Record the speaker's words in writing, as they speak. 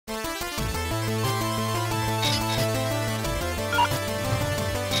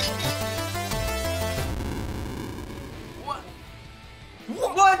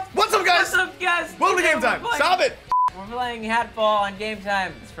to Gametime. Stop it. We're playing Hatfall on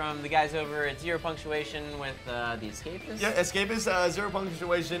Gametime. It's from the guys over at Zero Punctuation with the Escapist. Yeah, Escapist, Zero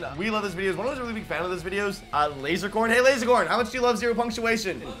Punctuation. We love this video. One of us really big fan of this videos. Lasercorn. Hey, Lasercorn, how much do you love Zero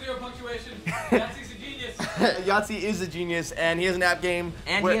Punctuation? Love Zero Punctuation. Yahtzee's a genius. Yahtzee is a genius, and he has an app game.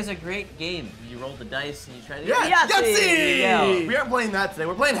 And he has a great game. You roll the dice and you try to yeah, Yahtzee! We aren't playing that today.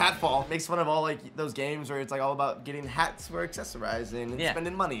 We're playing Hatfall. Makes fun of all like those games where it's like all about getting hats for accessorizing and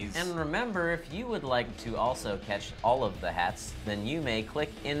spending monies. And remember, if you would like to also catch all of the hats, then you may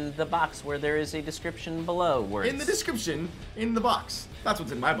click in the box where there is a description below. In the description, in the box. That's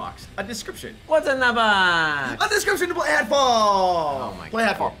what's in my box. A description. What's in the box? A description to play Hatfall. Oh my God. Play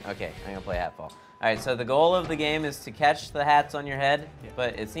Hatfall. Okay, I'm gonna play Hatfall. All right, so the goal of the game is to catch the hats on your head,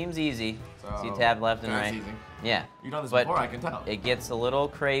 but it seems easy. So you tab left and right. Easy. Yeah. You've done this but before, I can tell. It gets a little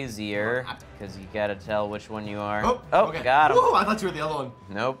crazier because you gotta tell which one you are. Oh, okay. Got him. Woo, I thought you were the other one.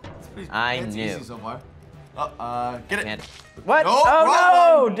 Nope. It's easy so far. Get it. What? Nope,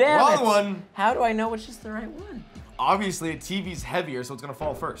 oh no! Damn it! Wrong one. How do I know which is the right one? Obviously, a TV's heavier, so it's gonna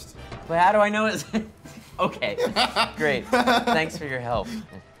fall first. But how do I know it's? Okay. Great. Thanks for your help.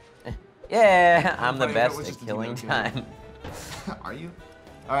 Yeah, I'm the best at killing time. Are you?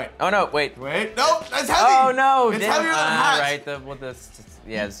 All right. Oh no! Wait. Wait. No, that's heavy. Oh no! It's heavier than a hat. Right.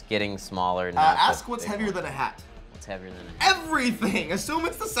 Yeah, it's getting smaller now. Ask what's heavier than a hat. What's heavier than a hat? Everything. Assume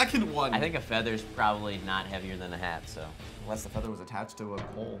it's the second one. I think a feather's probably not heavier than a hat, so. Unless the feather was attached to a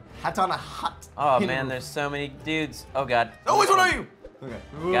pole. Hat's on a hut. Oh man, there's so many dudes. Oh god. Oh, which one are you? Okay.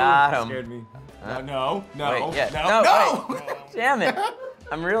 Ooh, got him. Scared me. No. Wait, yeah. No. Damn it.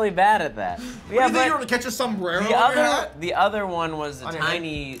 I'm really bad at that. Yeah, what do you think you were gonna catch a sombrero on your hat? The other one was a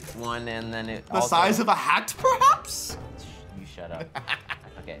tiny one, and then it the size of a hat, perhaps? You shut up.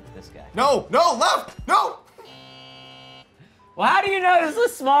 Okay, this guy. No, left, no! Well, how do you know there's a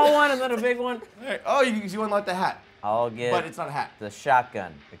small one and then a big one? Right. Oh, you unlocked the hat. I'll get but it's not a hat. The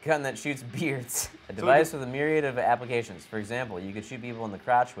shotgun, the gun that shoots beards. A device with a myriad of applications. For example, you could shoot people in the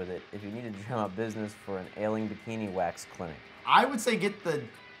crotch with it if you needed to drum up business for an ailing bikini wax clinic. I would say get the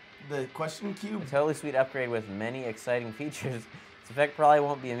question cube. A totally sweet upgrade with many exciting features. Its effect probably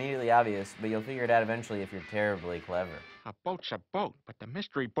won't be immediately obvious, but you'll figure it out eventually if you're terribly clever. A boat's a boat, but the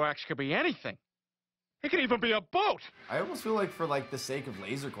mystery box could be anything. It could even be a boat. I almost feel like for the sake of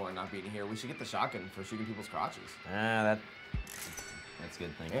Lasercorn not being here, we should get the shotgun for shooting people's crotches. That's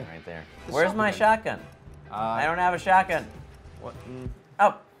good thinking right there. Where's my shotgun? I don't have a shotgun. What?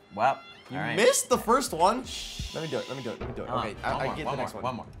 Oh, well. You missed the first one. Let me do it. Okay, I get the next one.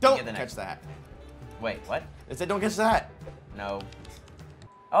 One more. Don't catch the hat. Wait, what? It said don't catch the hat. No.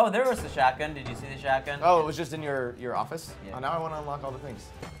 Oh, there was the shotgun. Did you see the shotgun? Oh, it was just in your office? Yeah. Oh, now I want to unlock all the things.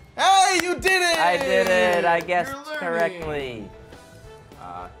 Hey, you did it! I did it. I guessed correctly.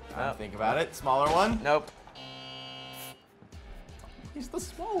 Think about it. Smaller one? Nope. He's the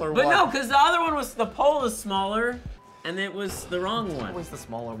smaller one. But no, because the other one was, the pole is smaller, and it was the wrong one. It's always the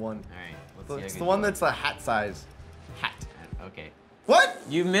smaller one. All right, let's see. It's the one that's the hat size. Hat. Okay. What?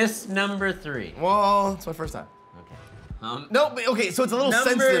 You missed number 3. Well, it's my first time. Okay. No, but okay, so it's a little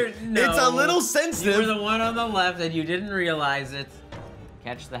sensitive. No, it's a little sensitive. You were the one on the left, and you didn't realize it.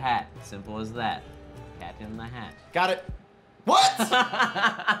 Catch the hat. Simple as that. Cat in the hat. Got it. What?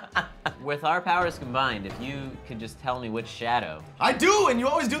 With our powers combined, if you could just tell me which shadow. I do, and you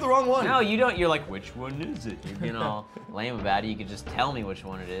always do the wrong one. No, you don't. You're like, which one is it? You're being all lame about it. You could just tell me which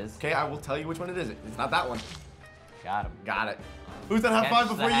one it is. Okay, I will tell you which one it is. It's not that one. Got him. Got it. Who's done half 5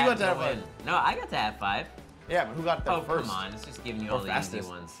 before you got to half 5? No, I got to half 5. Yeah, but who got there first? Oh, come on. It's just giving you all the easy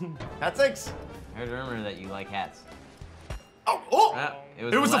ones. Hat 6. I remember that you like hats. Oh!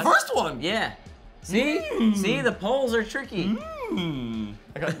 It was the first one! Yeah. See? See, the poles are tricky. I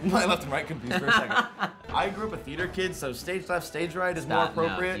got my left and right confused for a second. I grew up a theater kid, so stage left, stage right is more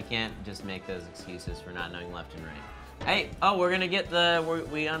appropriate. No, you can't just make those excuses for not knowing left and right. Hey, we're gonna get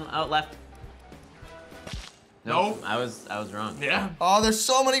out left. Nope. I was wrong. Yeah. Oh, there's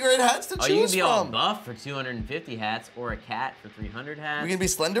so many great hats to choose from. You can be all buff for 250 hats, or a cat for 300 hats. We can be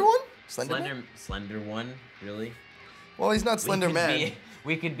Slender One? Slender One, really? Well, he's not Slender Man.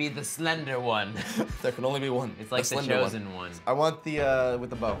 We could be the Slender One. There can only be one. It's like the chosen one. I want the with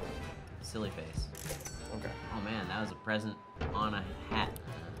the bow. Silly face. Okay. Oh man, that was a present on a hat.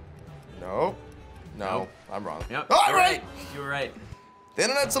 No. I'm wrong. Yep. Oh, I'm right. You were right. The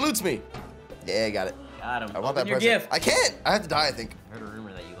internet salutes me. Yeah, I got it. Got him. I want that your present. gift. I can't. I have to die, I think. I heard a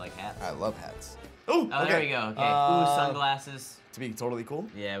rumor that you like hats. I love hats. Ooh, okay. There we go. Okay. Ooh, sunglasses. To be totally cool?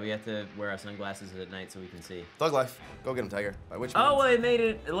 Yeah, we have to wear our sunglasses at night so we can see. Thug life. Go get him, Tiger. By which means? Oh, well, it made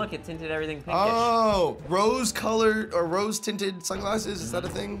it. Look, it tinted everything pinkish. Oh, rose-colored or rose-tinted sunglasses. Is that a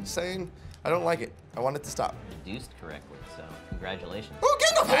thing? Saying? I don't like it. I want it to stop. Deduced correctly, so congratulations. Oh,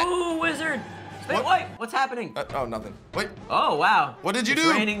 get the hat! Ooh, wizard! What? Wait, what's happening? Oh, nothing. Wait. Oh, wow. What did you It's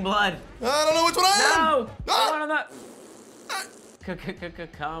do? raining blood. I don't know which one I am. No! Ah! One of the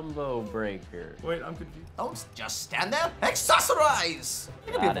combo breaker. Wait, I'm confused. Don't just stand there. Accessorize.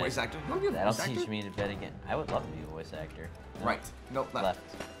 You can be a Got it. voice actor. You wanna be a That'll voice actor? teach me to bet again. I would love to be a voice actor. No. Right. No, left. Left.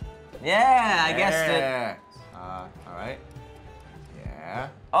 Yeah, I guessed it. Yeah. All right. Yeah.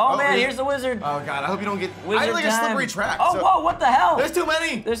 Oh, man, here's the wizard. Oh god, I hope you don't get. Wizard I had like a time. slippery track. Oh, so- whoa, what the hell? There's too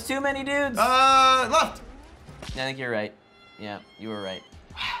many. There's too many dudes. Left. I think you're right. Yeah, you were right.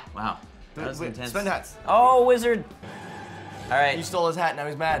 Wow. That was Wait, intense. spend hats. Oh, wizard. All right. You stole his hat. Now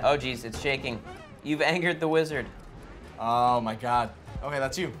he's mad. Oh, geez, it's shaking. You've angered the wizard. Oh my god. Okay,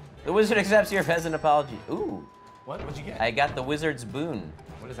 that's you. The wizard accepts your peasant apology. Ooh. What? What'd you get? I got the wizard's boon.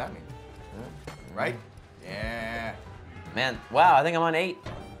 What does that mean? Right? Yeah. Man, wow, I think I'm on 8.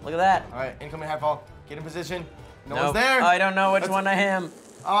 Look at that. All right, incoming Hatfall. Get in position. No Nope. one's there. I don't know which That's- one I am.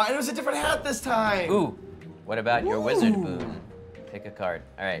 And it was a different hat this time. Ooh. What about your Ooh. wizard boon? Pick a card.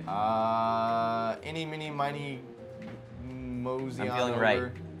 All right. Any, mini, miny, mosey I'm on feeling over. right.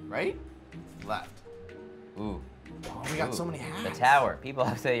 Right? Left. Ooh. Oh, we got Ooh. so many hats. The tower. People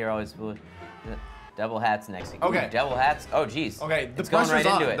have to say you're always foolish. Double hats next. Ooh, Okay. double hats. Oh, geez. Okay, the It's going pressure's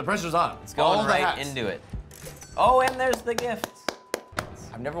right on. into it. The pressure's on. It's going All the right hats. into it. Oh, and there's the gift.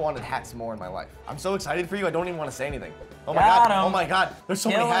 I've never wanted hats more in my life. I'm so excited for you, I don't even want to say anything. Oh my Got god. him. Oh my god. There's so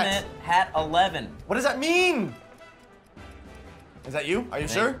many Killing hats. it. Hat 11. What does that mean? Is that you? Are you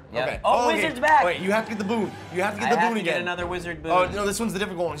sure? Yep. Okay. Oh, okay. wizard's back. Wait, you have to get the boon. You have to get I the have boon to again. get another wizard boon. Oh, no, this one's the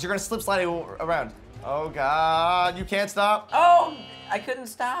difficult one. You're gonna slip slide around. Oh god, you can't stop. Oh, I couldn't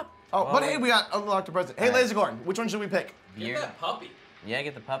stop. Oh, but hey, we got unlocked a present. Hey, All right. Lasercorn, which one should we pick? Beard. Get that puppy. Yeah,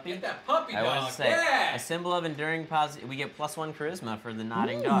 get the puppy. Get that puppy I dog. wanted to say, Yeah. a symbol of enduring positivity. We get +1 charisma for the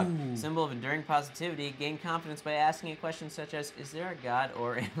nodding dog. Symbol of enduring positivity. Gain confidence by asking a question such as, "Is there a god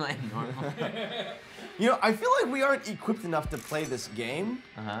or am I normal?" You know, I feel like we aren't equipped enough to play this game.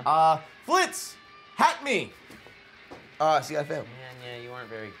 Uh-huh. Flitz, hat me. See, I failed. Yeah, you weren't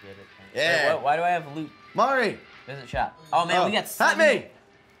very good at that. Yeah. Wait, why do I have loot? Mari. Visit shop. Oh man, we got hat me.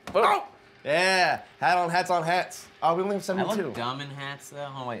 Boom. Oh. Yeah, hat on hats on hats. Oh, we only have I 72. look dumb in hats though.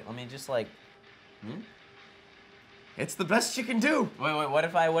 Oh wait, let me just like. It's the best you can do. Wait. What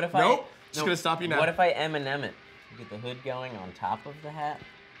if I? Nope. Just gonna stop you now. What if I Eminem it? Get the hood going on top of the hat.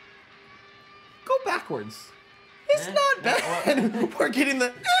 Go backwards. It's Eh? not bad. We're getting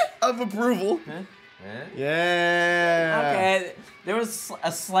the of approval. Yeah. Okay, there was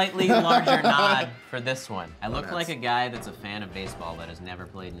a slightly larger nod for this one. I look that's- like a guy that's a fan of baseball that has never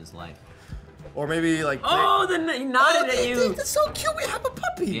played in his life. Or maybe like. Oh, he nodded at you. That's so cute. We have a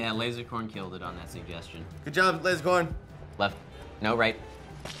puppy. Yeah, Lasercorn killed it on that suggestion. Good job, Lasercorn. Left. No, right.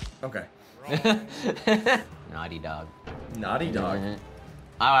 Okay. Naughty dog. Naughty dog.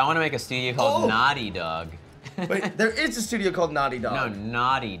 Oh, I want to make a studio called Oh. Naughty Dog. Wait, there is a studio called Naughty No, Dog.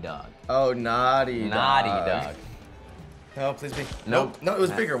 Naughty Dog. Oh, Naughty Dog. Naughty Dog. No, please be. Nope. No, it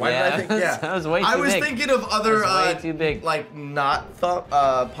was bigger. Why Yeah, did I think? Yeah. that was way I too was big. thinking of other That was way too big. like not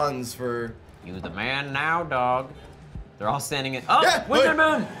puns for. You the man now, dog. They're all standing in. Oh, Yeah, Wizard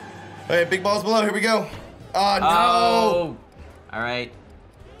wait. Moon! Okay, big balls below. Here we go. Oh no. Oh. All right.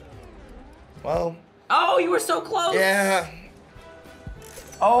 Well, Oh, you were so close. yeah.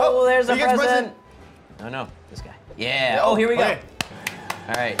 Oh, Oh, there's a you get present. No, this guy. Yeah. Yeah, Oh, here we go. okay.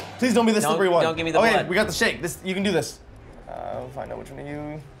 All right. Please don't be the Don't- slippery one. don't give me the okay, blood. we got the shake. This you can do this. I'll find out which one of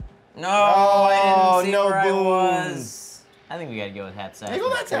you. No, I didn't see no where I boons. was. I think we gotta go with Hat Hey, go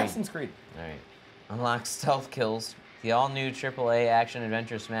back to Creed. Assassin's Creed. All right. Unlock stealth kills. The all-new AAA action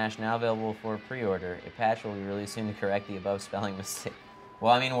adventure Smash now available for pre-order. A patch will be released soon to correct the above spelling mistake.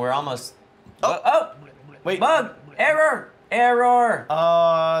 Well, I mean, we're almost. Oh! Wait. Bug! Error! Error!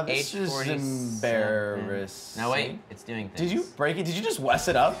 This is H47. embarrassing. No, wait. It's doing things. Did you break it? Did you just Wes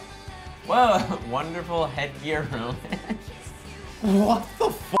it up? Whoa! Wonderful headgear romance. What the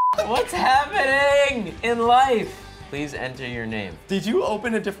f? What's happening in life? Please enter your name. Did you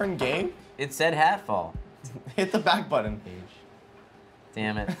open a different game? It said Hatfall. Hit the back button.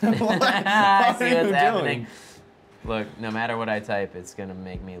 Damn it. What I see are you what's doing? happening. Look, no matter what I type, it's gonna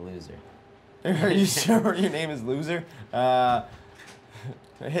make me a loser. Are you sure your name is Loser? Let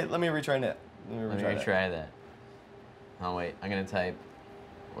me retry it. Let me retry that. Oh wait, I'm gonna type.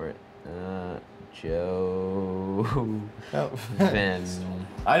 Where? Joe. No. Ben.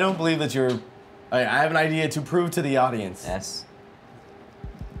 I don't believe that you're. I have an idea to prove to the audience. S.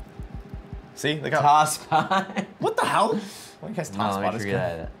 See? Look how. Toss pie. What the hell? What you guys No, toss let pot me is treat good.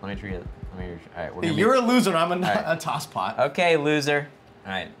 that. Let me treat it. All right, we're Hey, gonna you're a loser. I'm a Alright. toss pot. Okay, loser.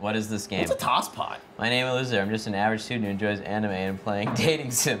 All right, what is this game? It's a toss pot. My name is Loser. I'm just an average student who enjoys anime and playing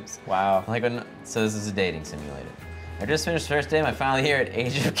dating sims. Wow. So this is a dating simulator. I just finished first day of my final year at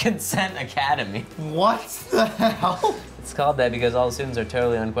Age of Consent Academy. What the hell? It's called that because all the students are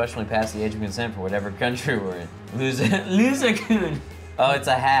totally unquestionably past the age of consent for whatever country we're in. Loser-kun. Oh, it's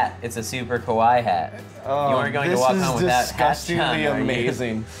a hat. It's a super kawaii hat. Oh, you weren't going to walk home without disgustingly Hatchan,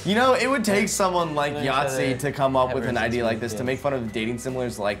 amazing. You know, it would take someone like Each Yahtzee other to come up with ever an since idea we like were this, to kids. make fun of dating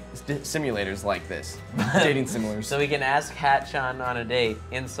simulators like this. Dating simulators. So we can ask Hatchan on a date,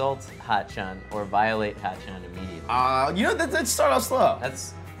 insult Hatchan, or violate Hatchan immediately. You know, let's start off slow.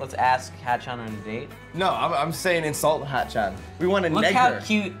 Let's ask Hatchan on a date. No, I'm saying insult Hatchan. We want to Look neg how her.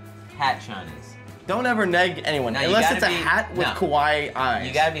 cute Hatchan is. Don't ever neg anyone, No, you unless gotta it's a be- hat with no. kawaii eyes.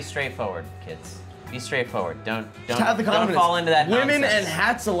 You gotta be straightforward, kids. Be straightforward. Don't have the confidence. fall into that Women nonsense. and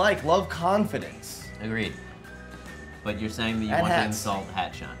hats alike love confidence. Agreed. But you're saying that you And want to hats. insult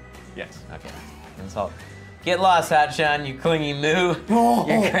Hatchan. Yes. Okay. Insult. Get lost, Hatchan, you clingy moo. Oh,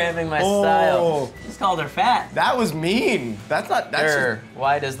 You're cramping my oh. style. Just called her fat. That was mean. That's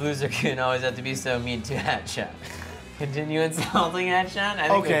Why does Loser-kun always have to be so mean to Hatchan? Continue insulting Hatchan? I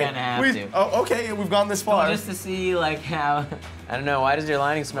think we kind of have to. Oh, okay, we've gone this far. Just to see, like, how... I don't know, why does your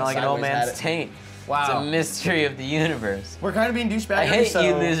lining smell like an old Sideways at man's it. taint? Wow. It's a mystery of the universe. We're kind of being douchebags. I hate so...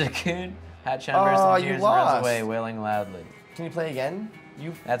 you, Loser-kun. Hatchan Oh, burst into you tears and lost. runs away, wailing loudly. Can you play again?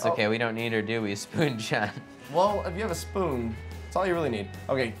 That's okay, we don't need her, do we? Spoon-chan. Well, if you have a spoon, that's all you really need.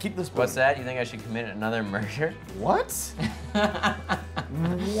 Okay, keep the spoon. What's that? You think I should commit another murder? What?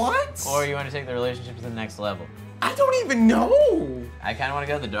 What? Or you want to take the relationship to the next level? I don't even know. I kind of want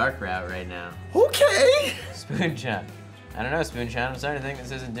to go the dark route right now. Okay. Spoon-chan. I don't know, Spoon-chan. I'm starting to think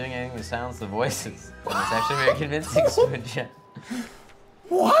this isn't doing anything to silence the voices. And it's actually very convincing, Spoon-chan.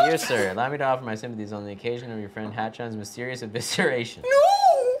 What? Dear sir, allow me to offer my sympathies on the occasion of your friend Hatchan's mysterious evisceration.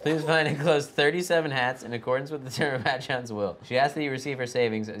 No. Please find and close 37 hats in accordance with the term of Hatchan's will. She asked that you receive her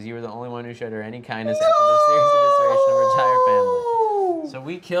savings as you were the only one who showed her any kindness after the mysterious evisceration of her entire family. So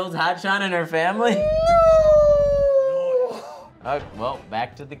we killed Hatchan and her family? Oh, well,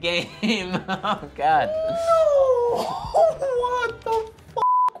 back to the game. Oh, God. No. What the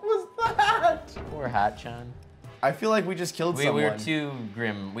fuck was that? Poor Hatchan. I feel like we just killed someone. We were too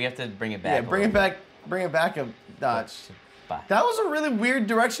grim. We have to bring it back. Yeah, bring it back a notch. Bye. That was a really weird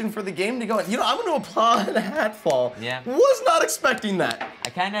direction for the game to go in. You know, I'm going to applaud Hatfall. Yeah. Was not expecting that. I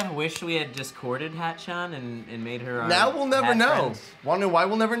kind of wish we had discorded Hatchan and made her our Now we'll never hat know. friends. Want to know why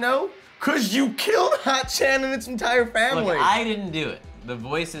we'll never know? Because you killed Hatchan and its entire family. Look, I didn't do it. The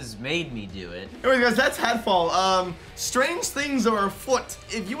voices made me do it. Anyways, guys, that's Hatfall. Strange things are afoot.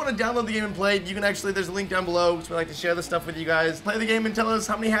 If you want to download the game and play it, you can actually, there's a link down below, which we like to share this stuff with you guys. Play the game and tell us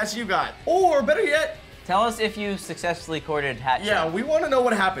how many hats you got. Or, better yet, Tell us if you successfully courted Hatchan. yeah, we want to know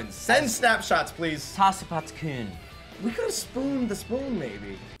what happens. Send snapshots, please. Tasipatskun. We could have spooned the spoon,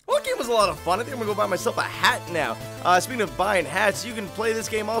 maybe. Well, that game was a lot of fun. I think I'm gonna go buy myself a hat now. Speaking of buying hats, you can play this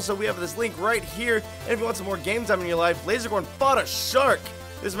game also. We have this link right here. And if you want some more game time in your life, Lasercorn fought a shark.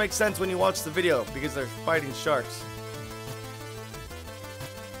 This makes sense when you watch the video because they're fighting sharks.